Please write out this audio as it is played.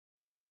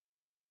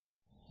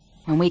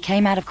When we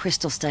came out of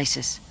crystal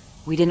stasis,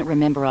 we didn't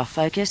remember our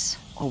focus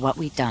or what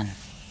we'd done.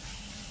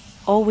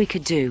 All we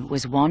could do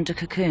was wander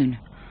cocoon,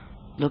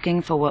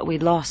 looking for what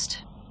we'd lost.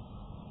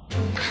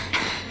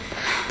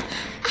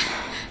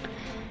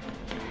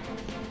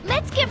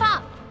 Let's give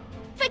up!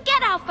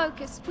 Forget our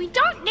focus. We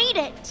don't need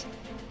it!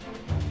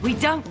 We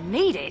don't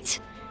need it?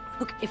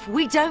 Look, if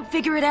we don't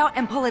figure it out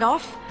and pull it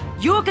off,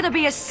 you're gonna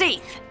be a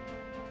thief!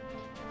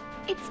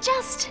 It's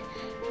just...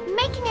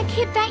 making a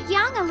kid that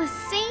young,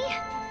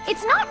 Alyssa.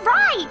 It's not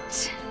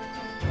right!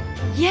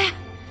 Yeah,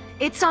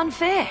 it's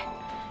unfair.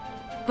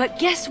 But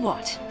guess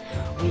what?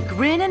 We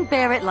grin and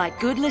bear it like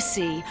good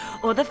lassie,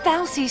 or the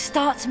Falsey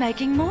starts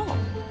making more.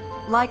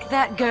 Like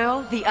that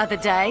girl the other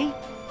day.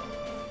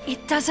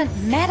 It doesn't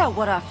matter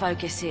what our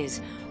focus is.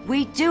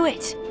 We do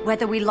it,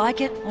 whether we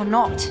like it or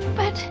not.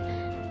 But...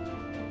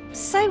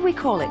 say we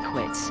call it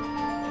quits.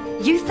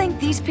 You think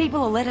these people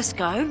will let us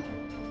go?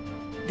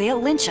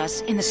 They'll lynch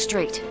us in the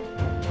street.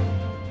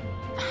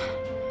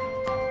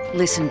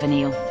 Listen,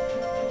 Vanille.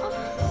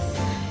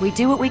 We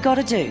do what we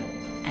gotta do,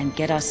 and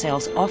get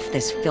ourselves off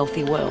this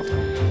filthy world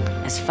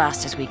as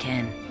fast as we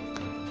can.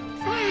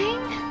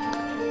 Fang?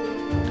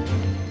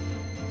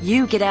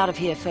 You get out of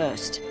here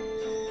first.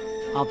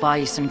 I'll buy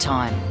you some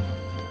time.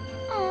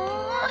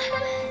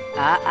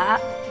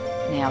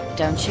 Now,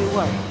 don't you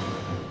worry.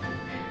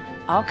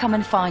 I'll come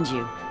and find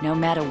you, no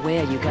matter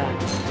where you go.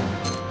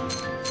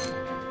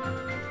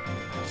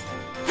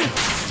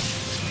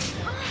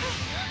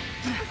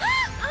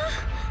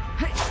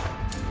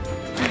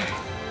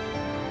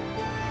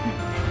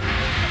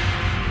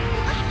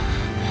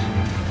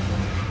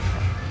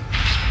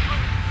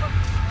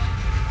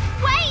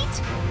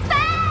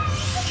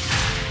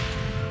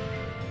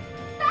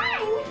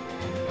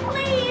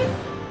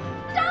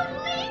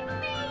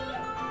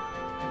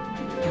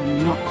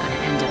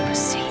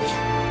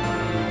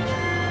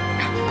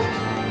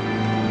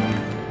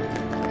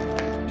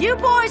 You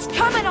boys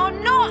coming or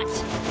not?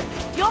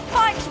 Your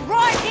fight's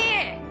right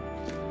here!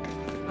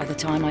 By the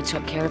time I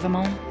took care of them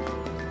all,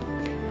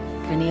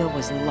 Vanille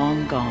was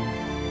long gone.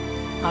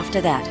 After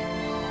that,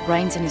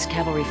 Rains and his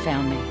cavalry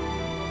found me.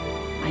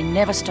 I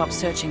never stopped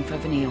searching for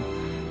Vanille,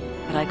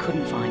 but I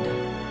couldn't find her.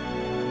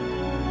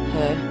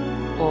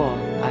 Her or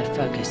our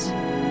focus.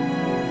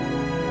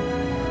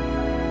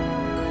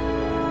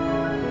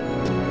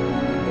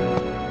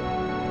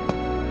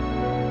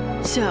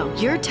 So,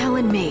 you're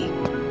telling me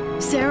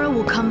Sarah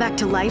will come back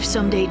to life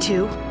someday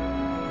too?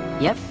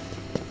 Yep.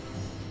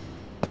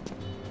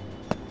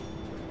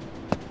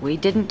 We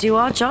didn't do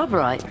our job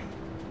right.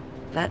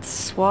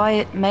 That's why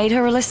it made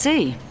her a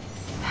lessee.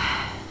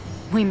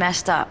 We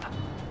messed up.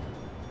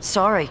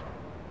 Sorry.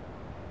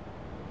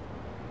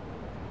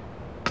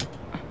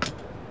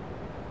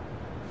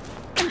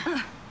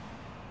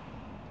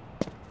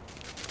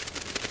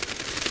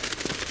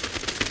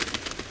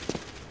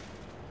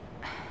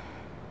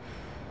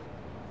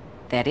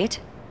 That it?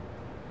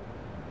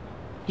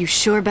 You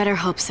sure better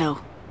hope so.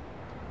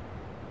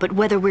 But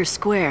whether we're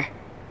square,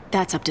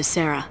 that's up to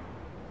Sarah.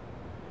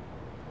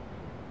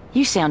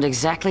 You sound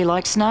exactly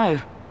like Snow.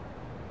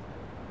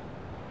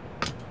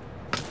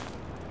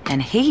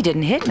 And he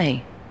didn't hit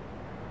me.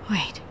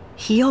 Wait,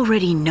 he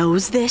already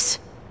knows this?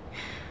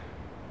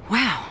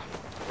 Wow.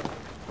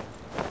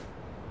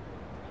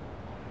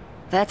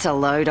 That's a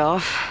load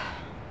off.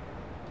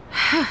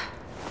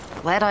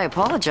 Glad I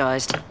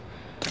apologized.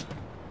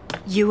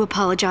 You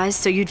apologized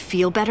so you'd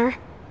feel better?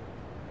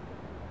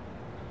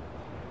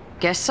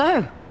 Guess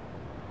so.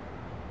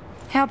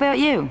 How about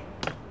you?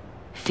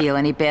 Feel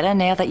any better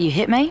now that you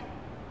hit me?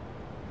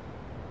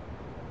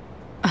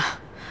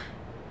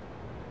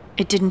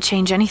 It didn't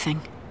change anything.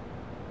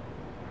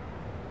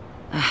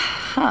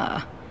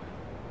 Huh.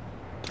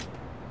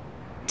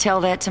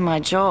 Tell that to my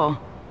jaw.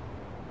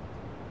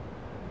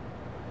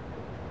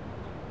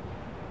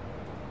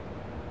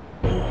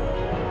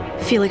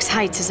 Felix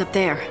Heights is up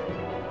there.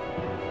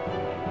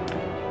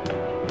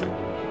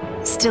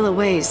 Still a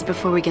ways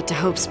before we get to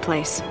Hope's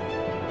place.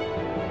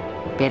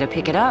 Better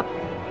pick it up.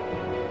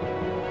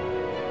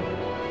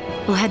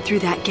 We'll head through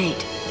that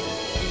gate.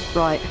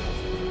 Right.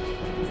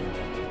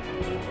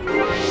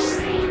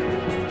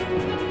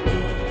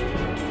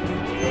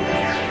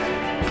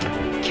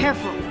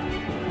 Careful.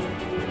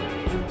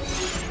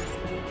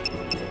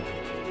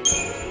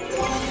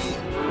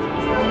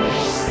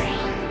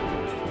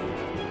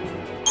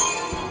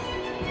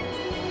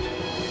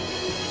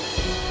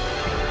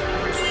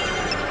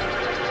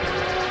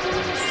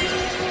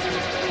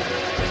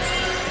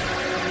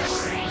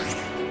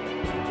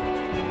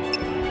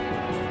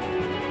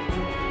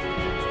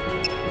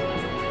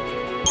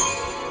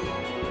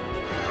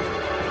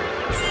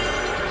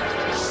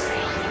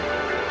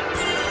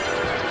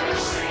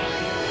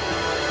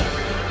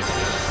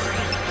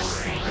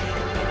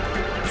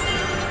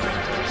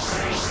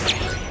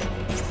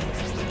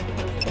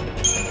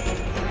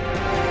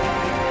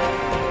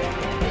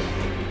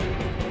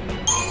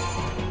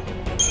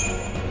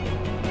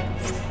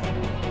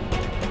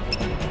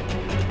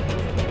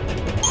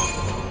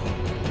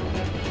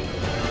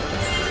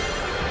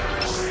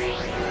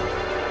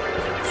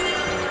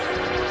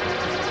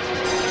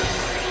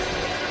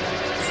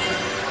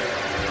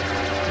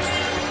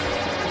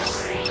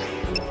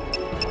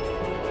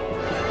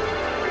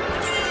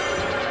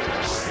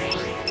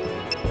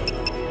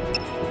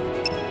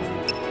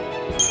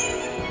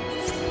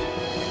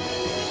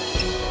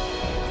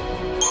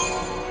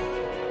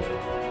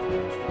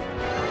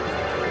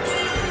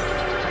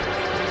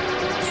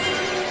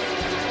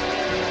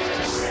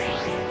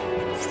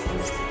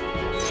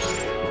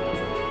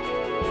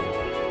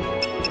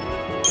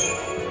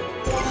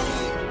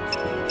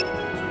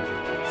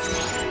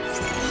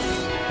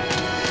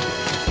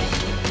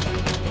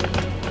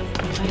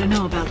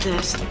 know about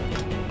this.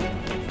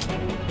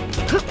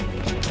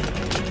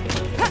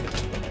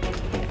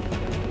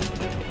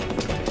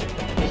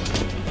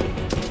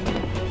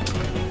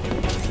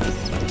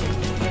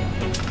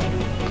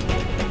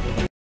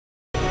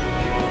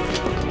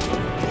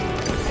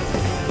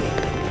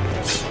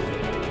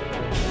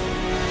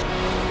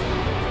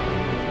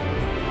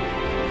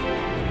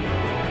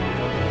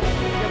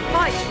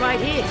 Right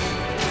here.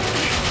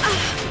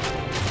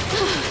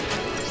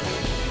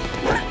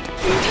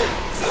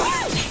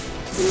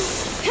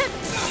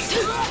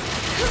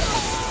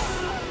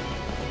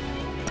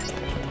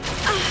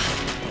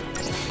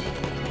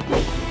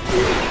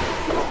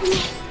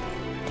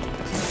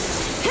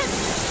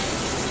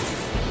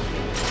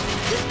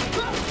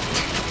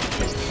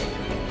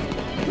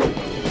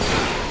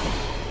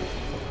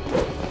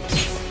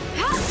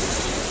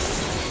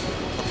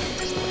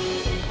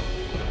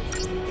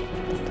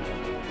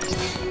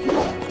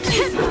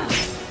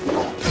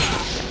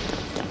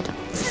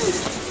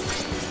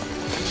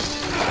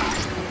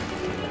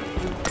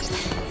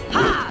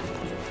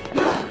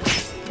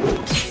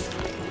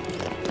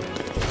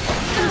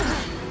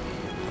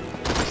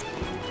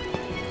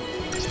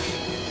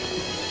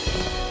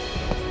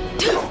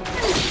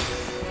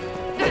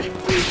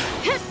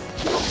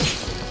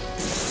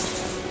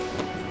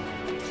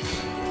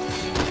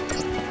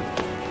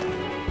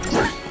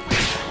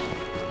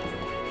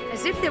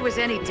 As if there was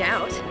any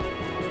doubt. I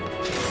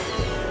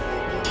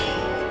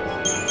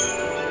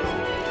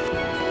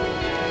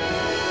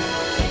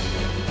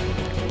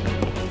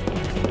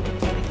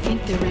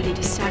think they're ready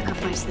to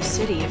sacrifice the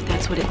city if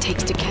that's what it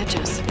takes to catch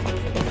us.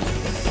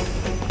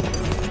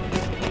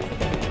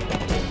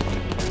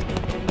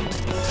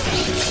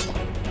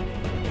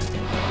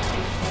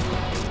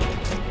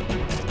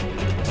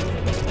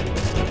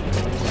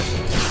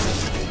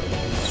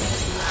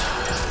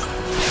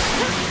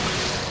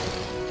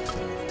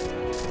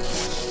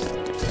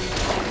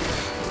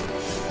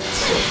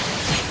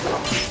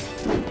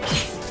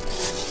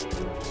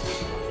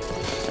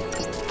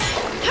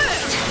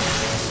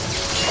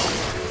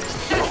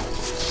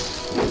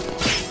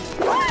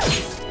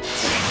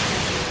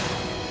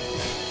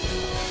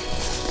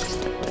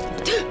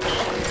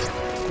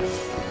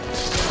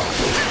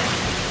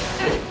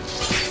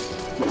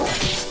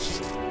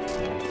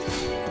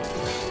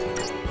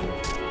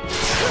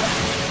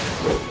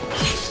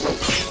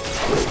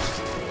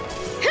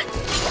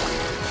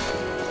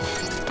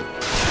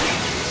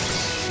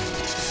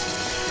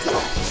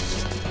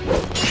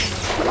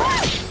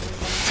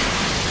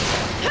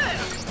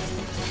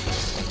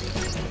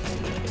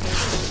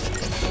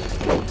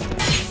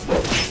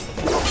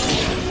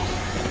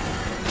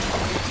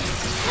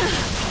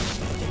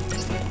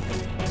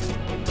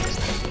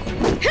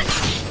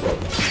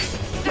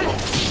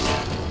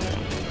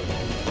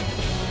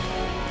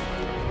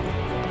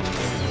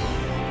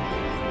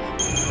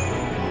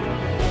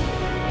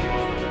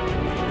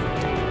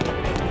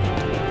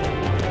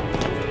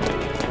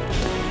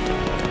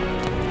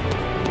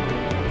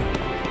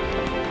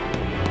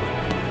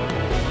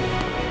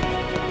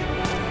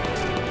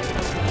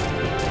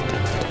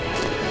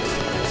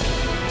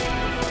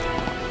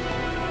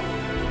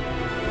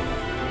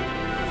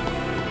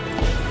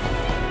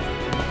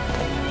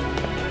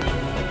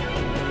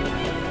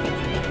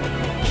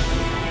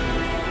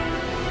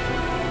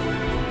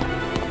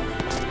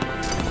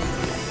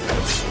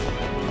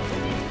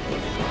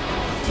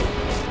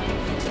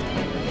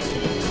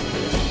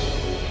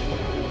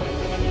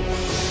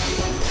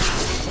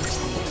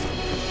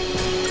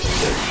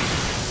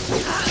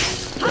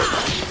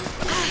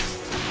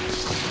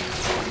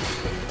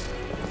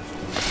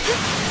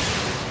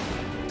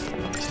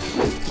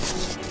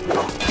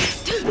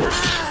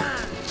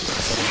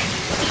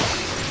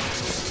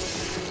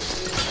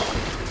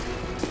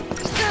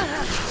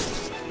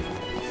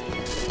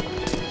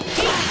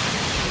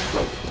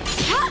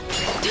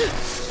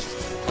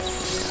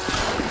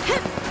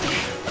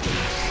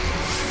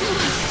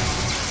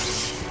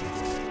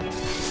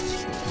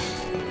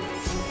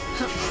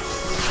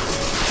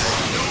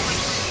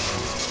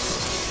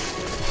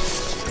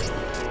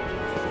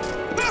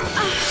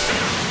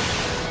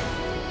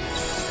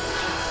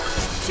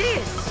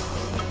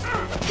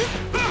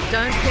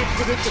 Don't get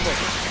predictable.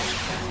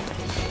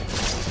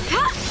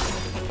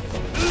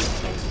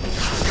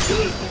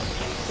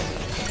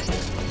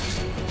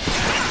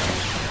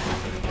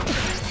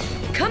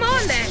 Come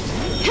on then!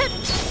 Fit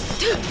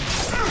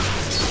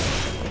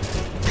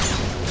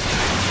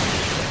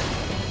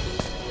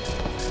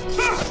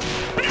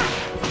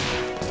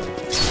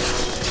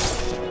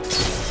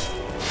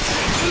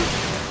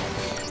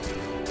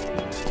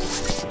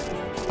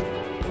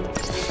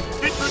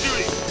for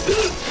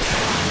duty!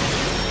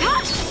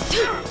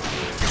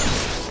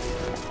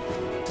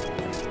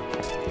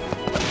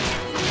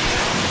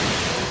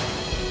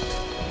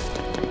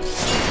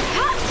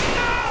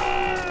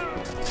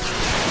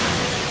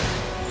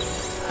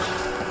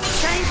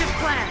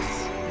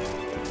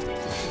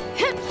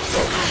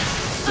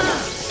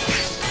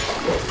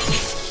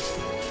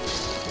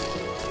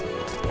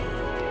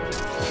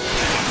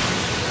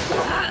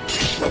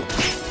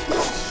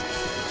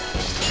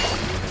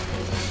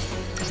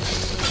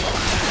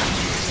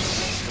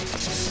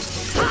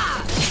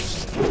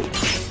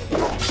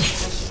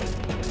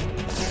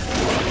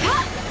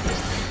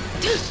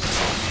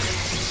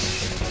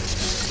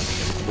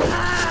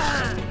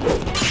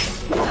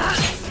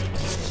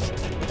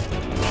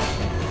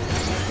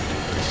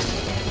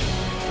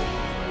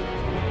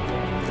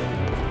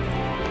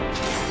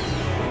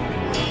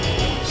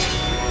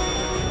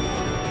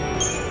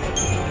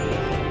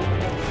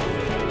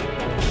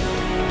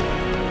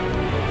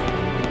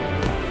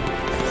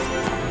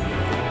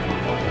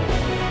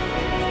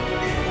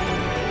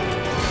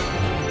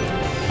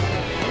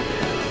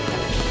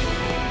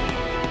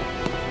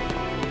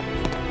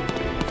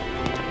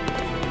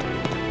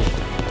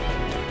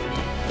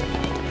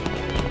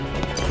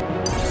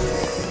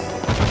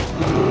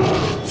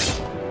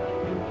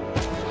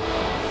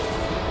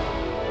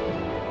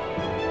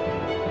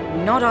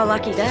 Not our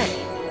lucky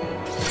day.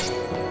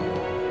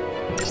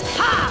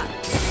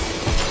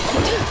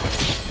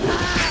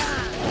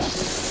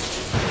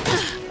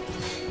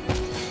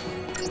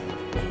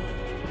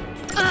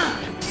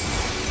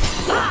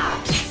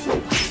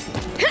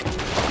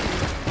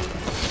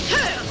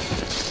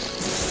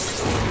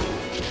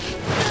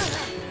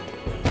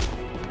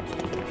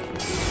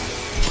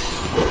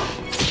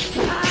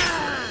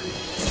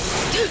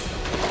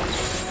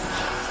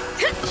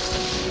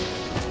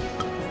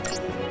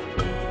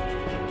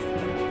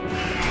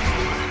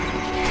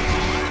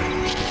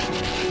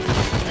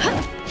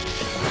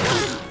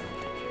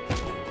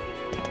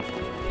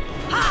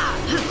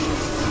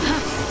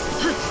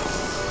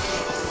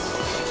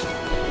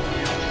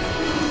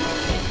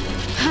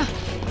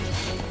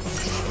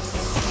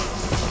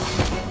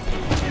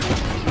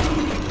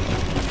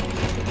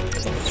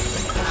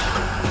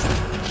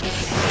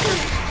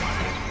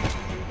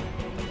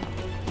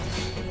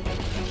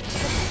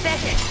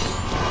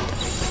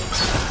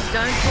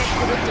 Don't get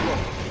predictable.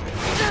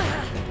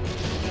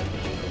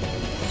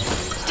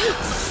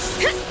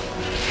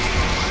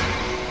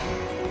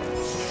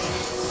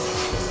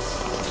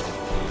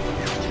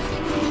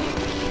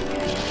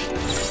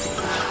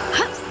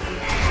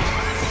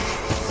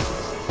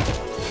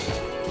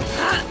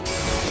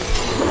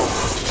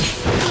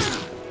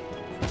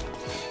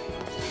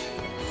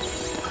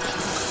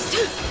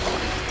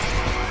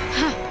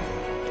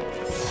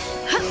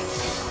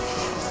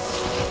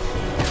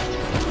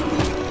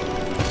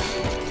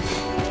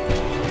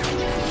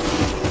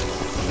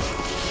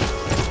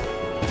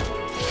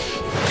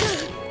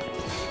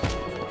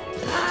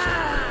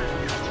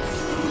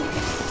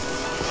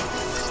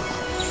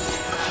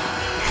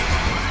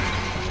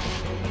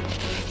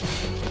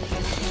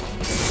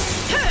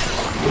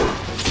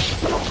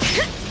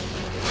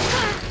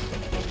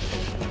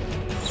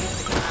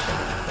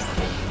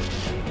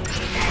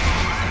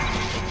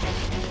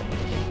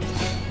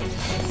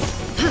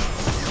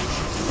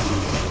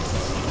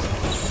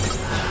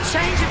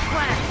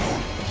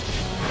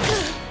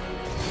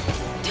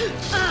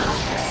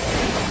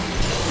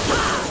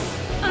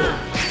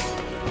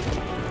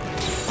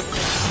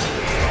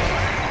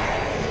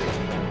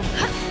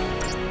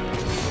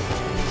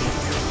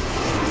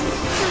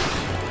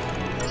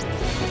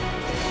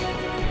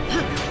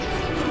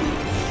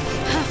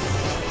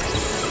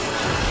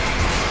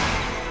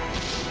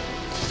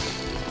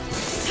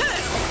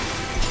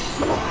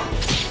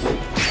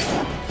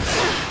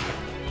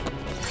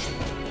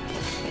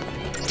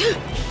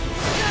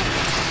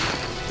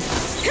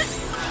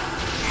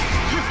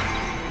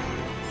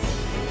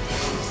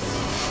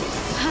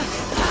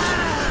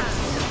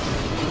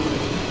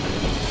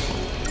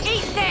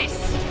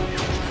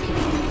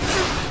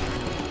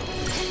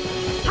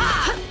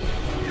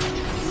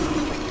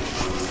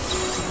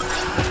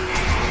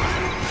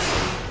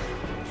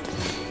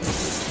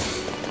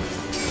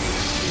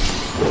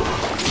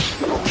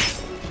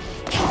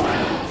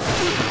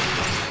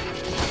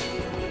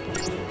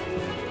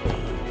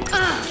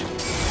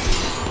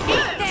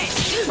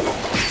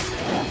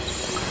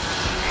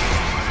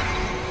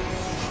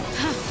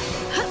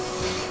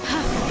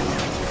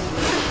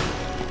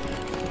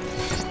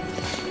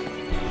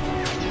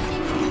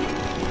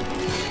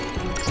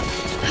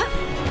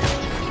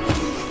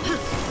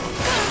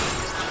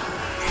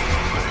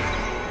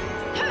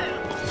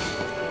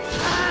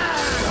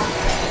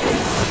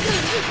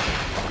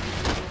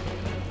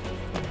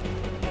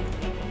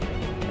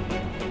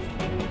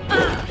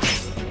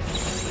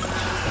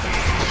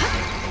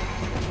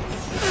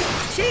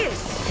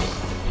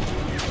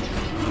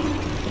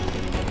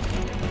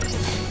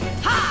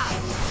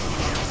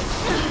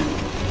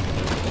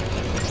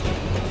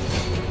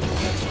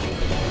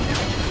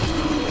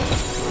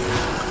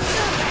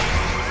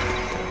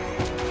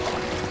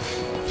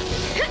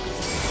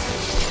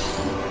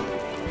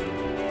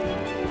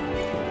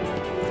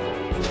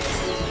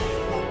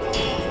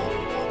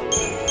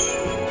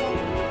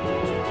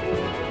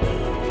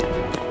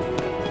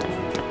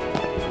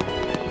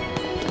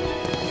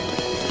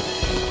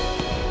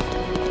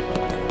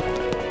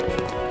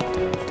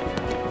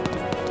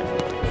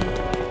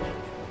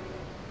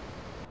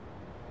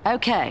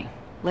 Okay,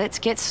 let's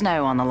get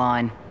Snow on the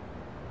line.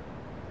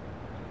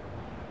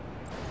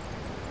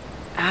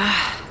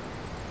 Ah.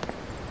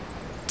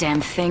 Damn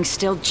thing's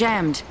still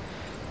jammed.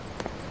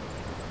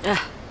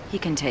 He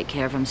can take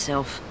care of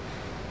himself.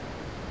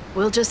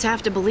 We'll just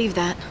have to believe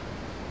that.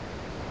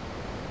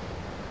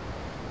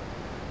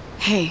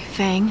 Hey,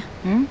 Fang.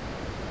 Hmm?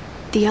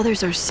 The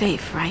others are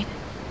safe, right?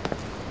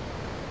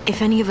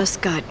 If any of us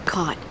got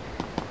caught,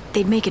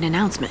 they'd make an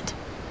announcement.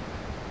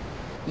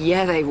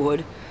 Yeah, they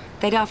would.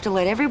 They'd have to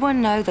let everyone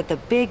know that the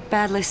big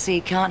bad Lassie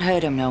can't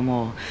hurt him no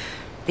more.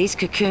 These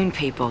Cocoon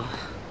people,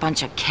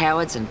 bunch of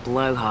cowards and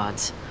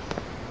blowhards.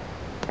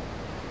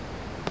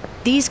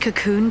 These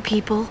Cocoon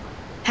people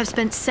have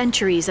spent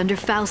centuries under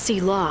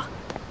Fal'Cie law,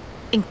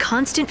 in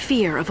constant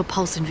fear of a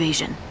Pulse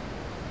invasion.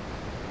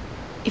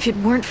 If it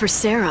weren't for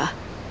Sarah,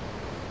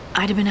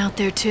 I'd have been out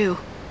there too,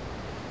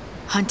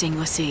 hunting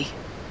Lassie.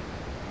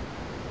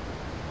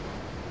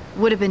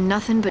 would have been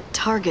nothing but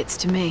targets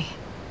to me.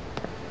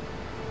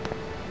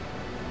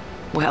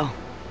 Well,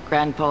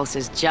 Grand Pulse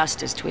is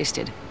just as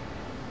twisted.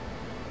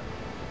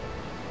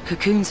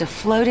 Cocoon's a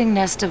floating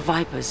nest of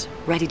vipers,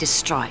 ready to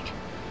strike.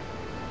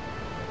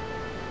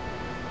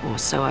 Or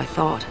so I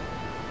thought.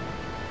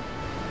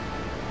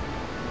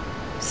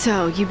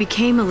 So, you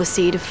became a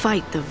l'Cie to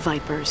fight the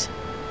Vipers.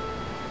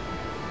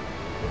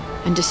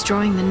 And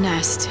destroying the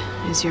nest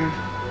is your...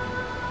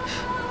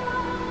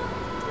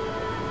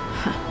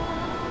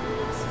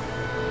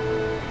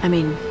 I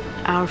mean,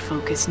 our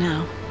focus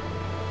now.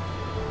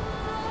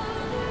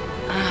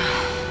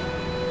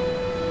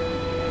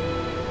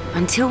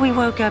 Until we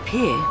woke up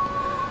here,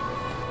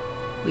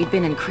 we'd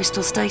been in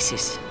crystal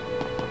stasis.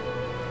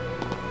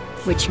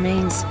 Which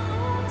means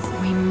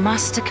we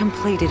must have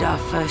completed our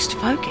first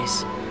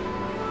focus.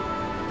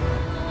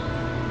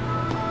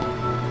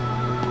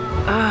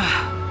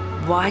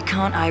 Why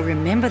can't I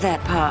remember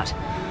that part?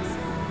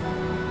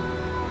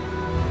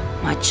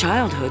 My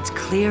childhood's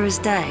clear as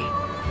day.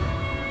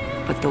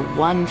 But the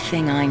one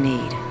thing I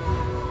need,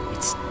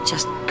 it's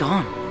just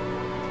gone.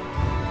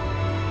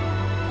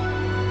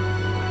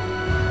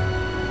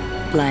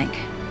 Blank.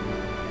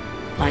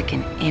 Like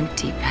an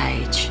empty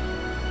page.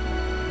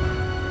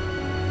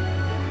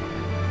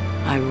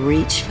 I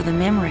reach for the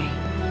memory,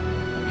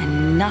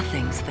 and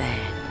nothing's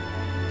there.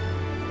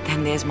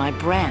 Then there's my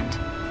brand.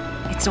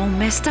 It's all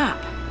messed up.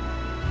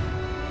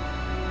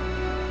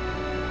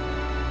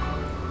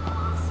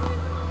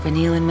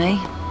 Vanille and me,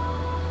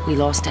 we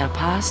lost our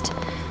past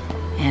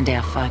and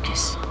our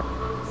focus.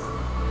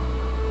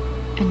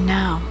 And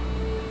now,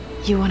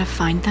 you want to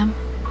find them?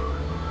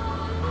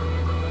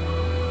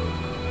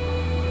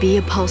 Be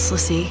a Pulse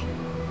l'Cie?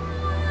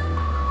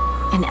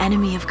 An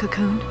enemy of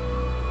Cocoon?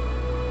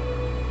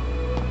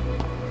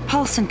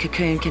 Pulse and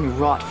Cocoon can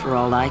rot for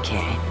all I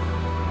care.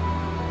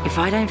 If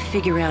I don't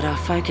figure out our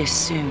focus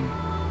soon,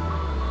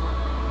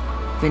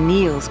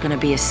 Vanille's gonna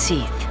be a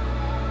Seath.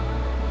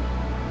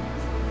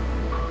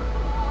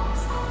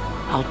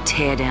 I'll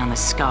tear down the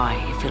sky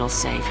if it'll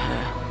save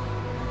her.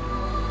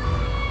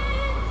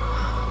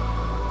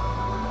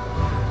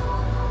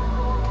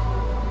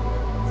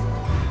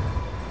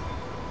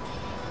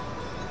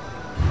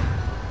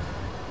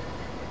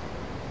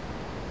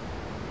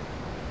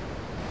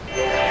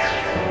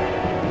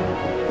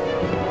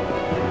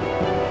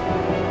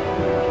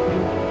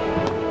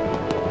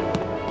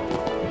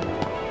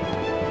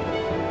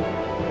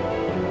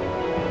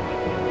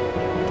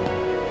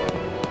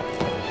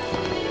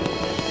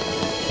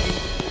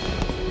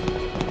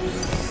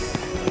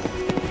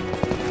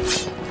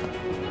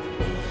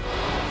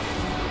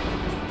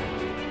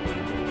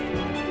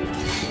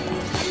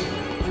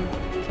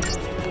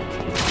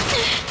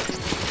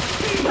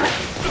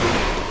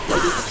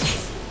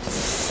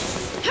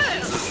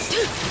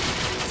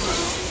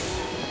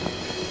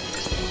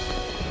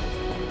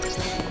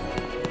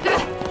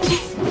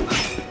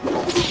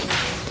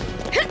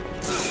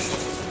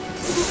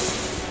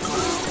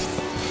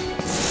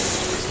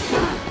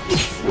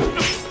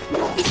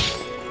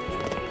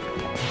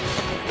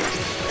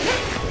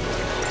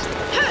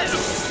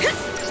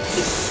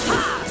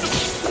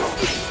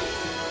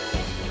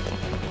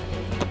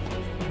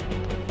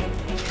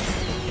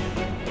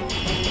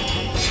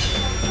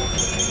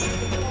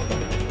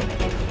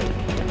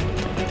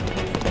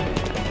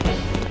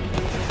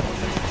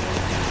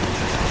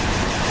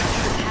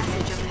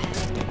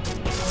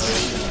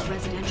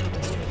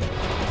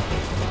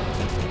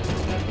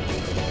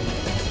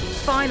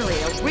 Finally,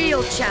 a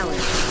real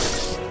challenge.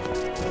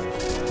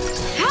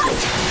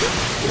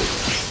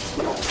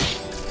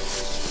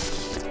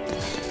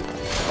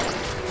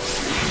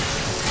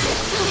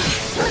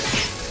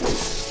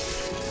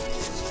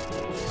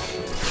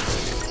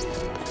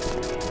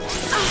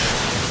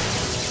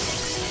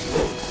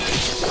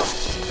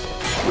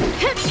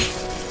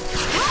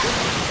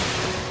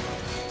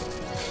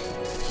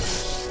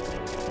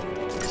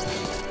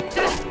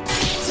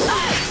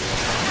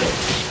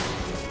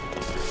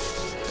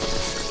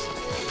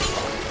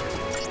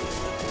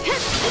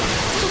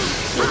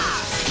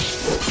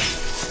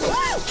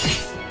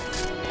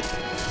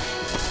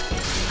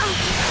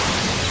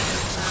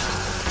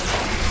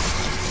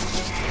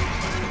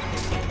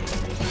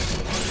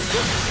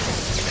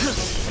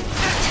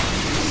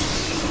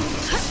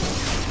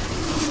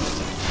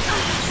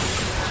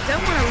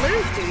 Don't want to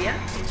lose, do ya?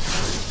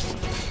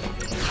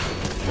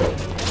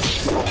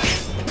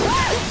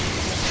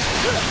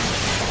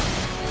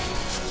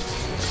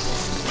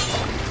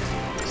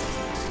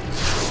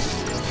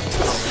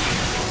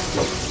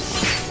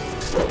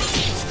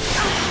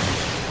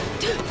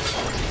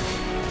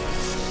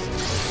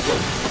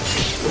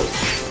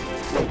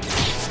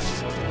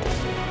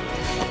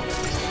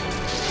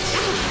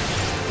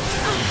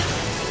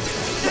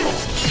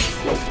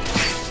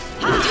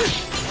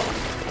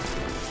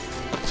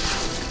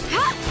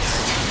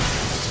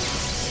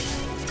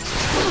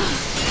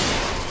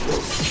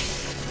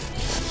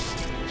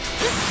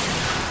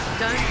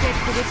 Don't get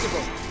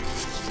predictable.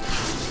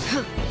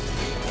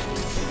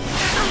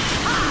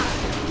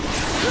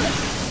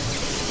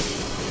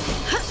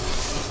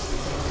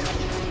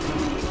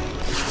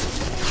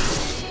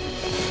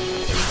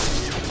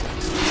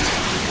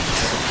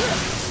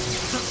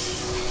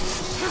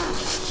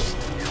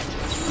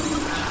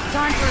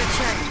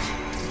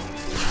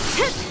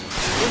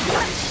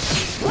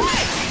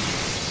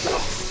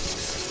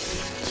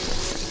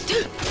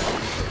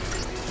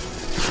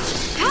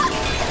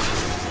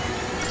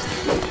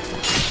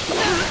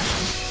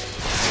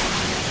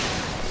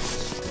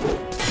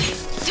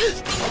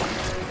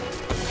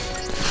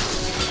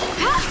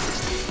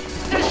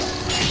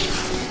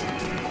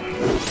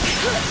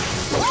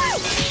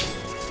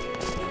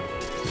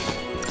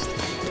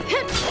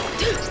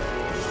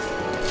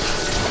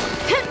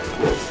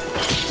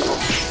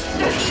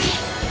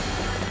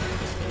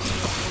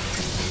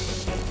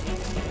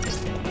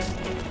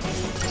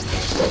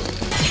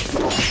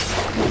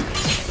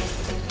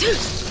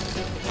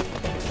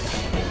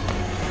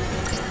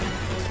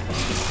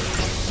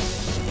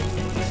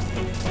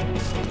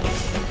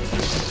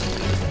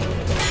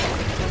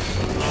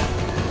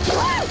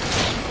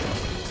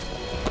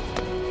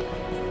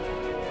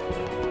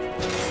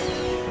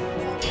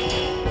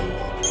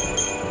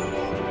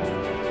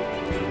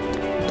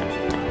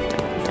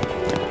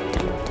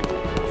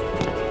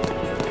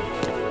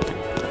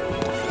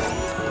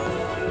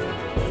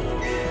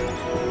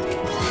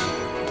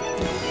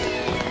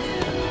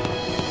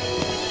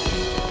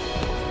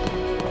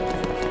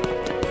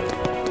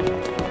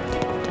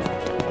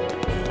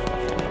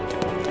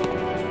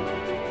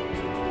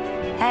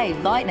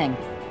 Lightning.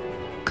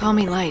 Call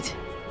me Light.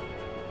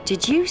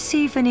 Did you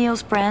see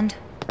Vanille's brand?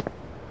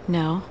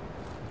 No.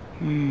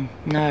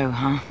 No,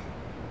 huh?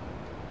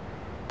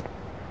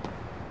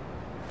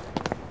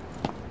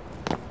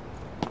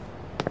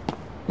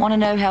 Want to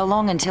know how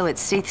long until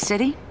it's Seath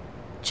City?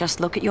 Just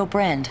look at your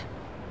brand.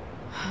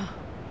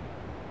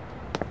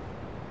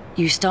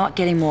 You start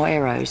getting more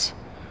arrows,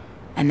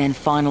 and then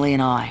finally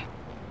an eye.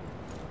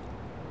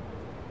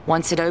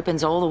 Once it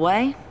opens all the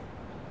way,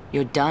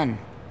 you're done.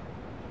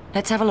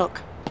 Let's have a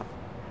look.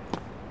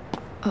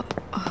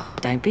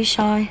 Don't be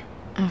shy.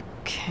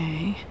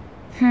 Okay.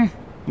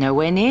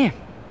 Nowhere near.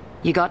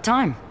 You got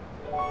time.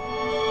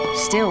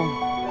 Still,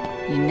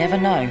 you never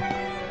know.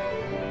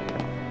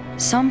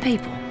 Some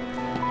people,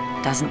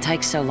 doesn't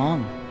take so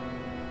long.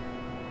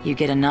 You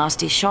get a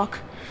nasty shock,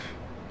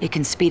 it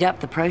can speed up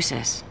the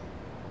process.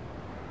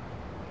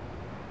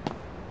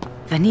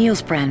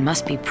 Vanille's brand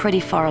must be pretty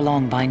far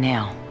along by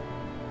now.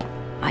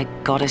 I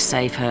gotta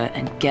save her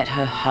and get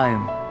her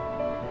home.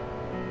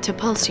 To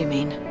Pulse, you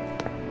mean?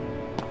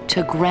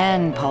 To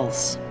Gran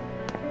Pulse.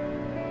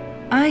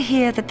 I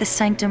hear that the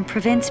Sanctum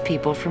prevents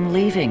people from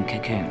leaving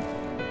Cocoon.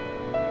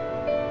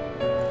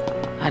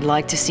 I'd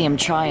like to see him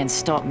try and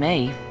stop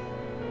me.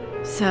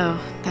 So,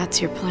 that's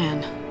your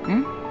plan?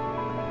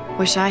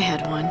 Wish I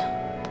had one.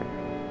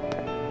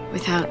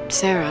 Without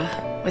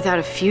Sarah, without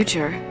a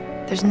future,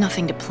 there's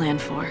nothing to plan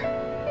for.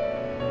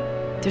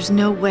 There's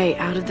no way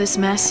out of this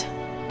mess,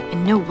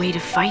 and no way to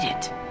fight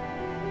it.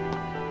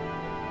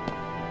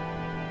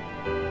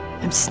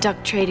 I'm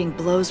stuck trading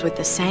blows with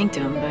the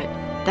Sanctum, but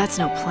that's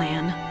no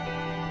plan.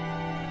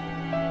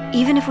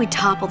 Even if we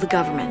topple the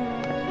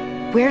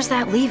government, where's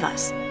that leave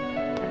us?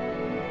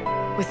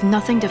 With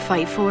nothing to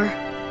fight for,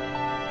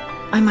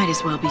 I might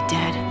as well be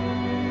dead.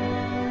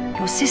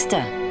 Your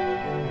sister.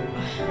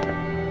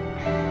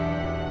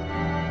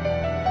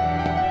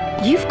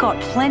 You've got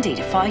plenty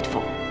to fight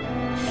for.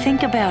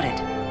 Think about it.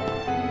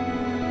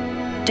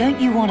 Don't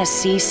you want to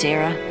see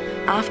Sarah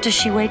after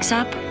she wakes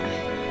up?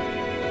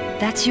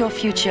 That's your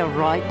future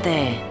right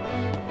there.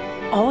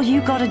 All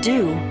you gotta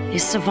do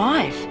is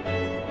survive.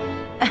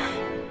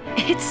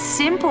 It's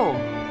simple.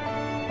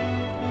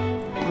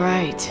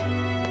 Right.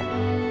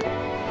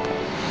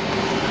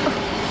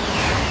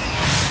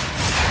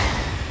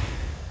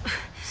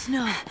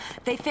 Snow.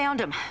 They found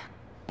him.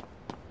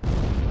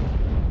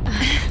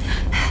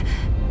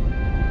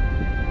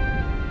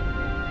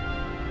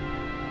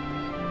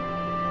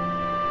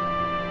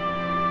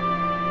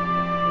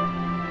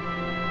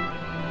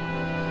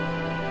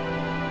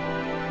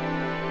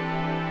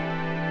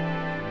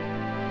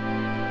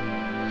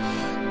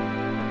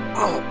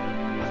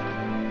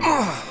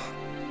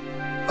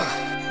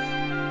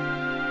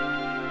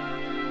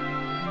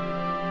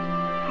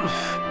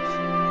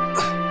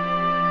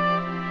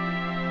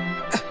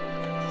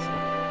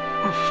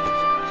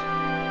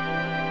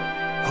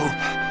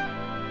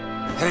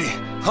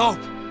 Hope!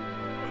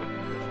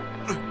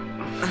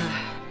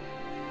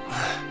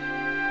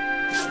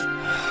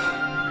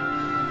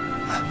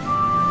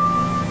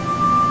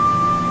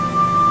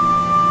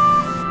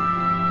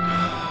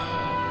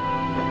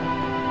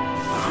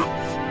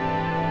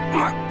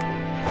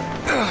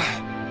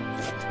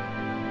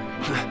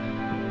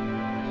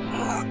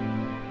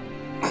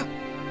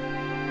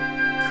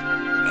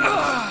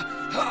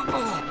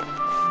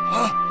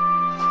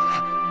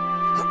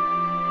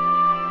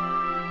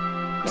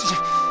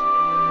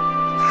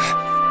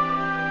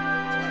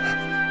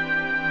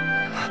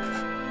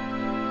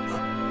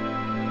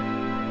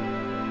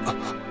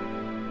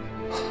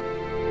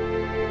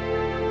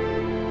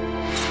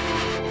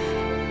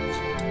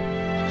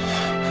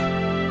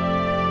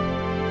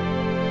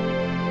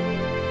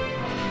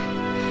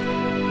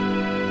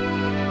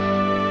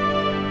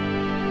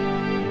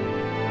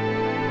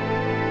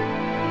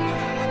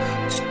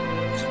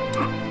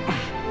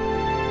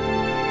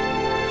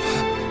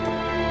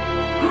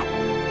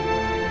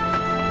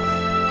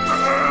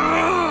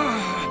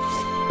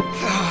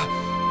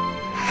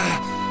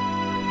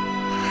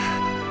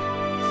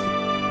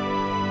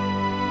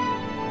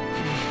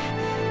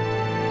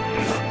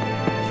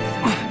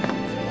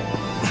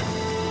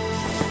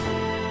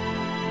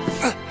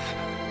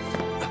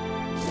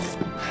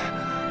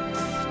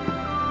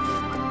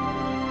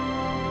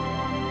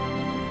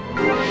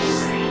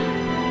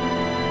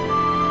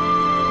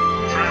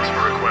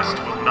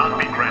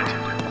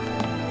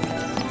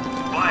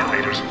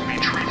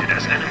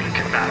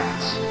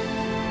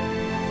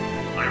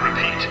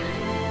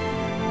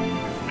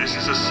 This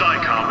is a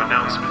SciComm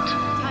announcement.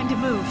 Time to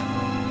move.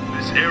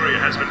 This area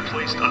has been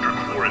placed under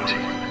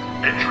quarantine.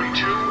 Entry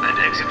to and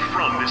exit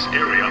from this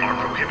area are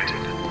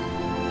prohibited.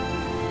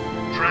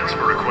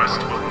 Transfer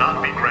requests will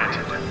not be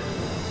granted.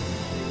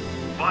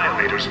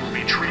 Violators will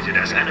be treated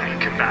as enemy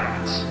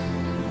combatants.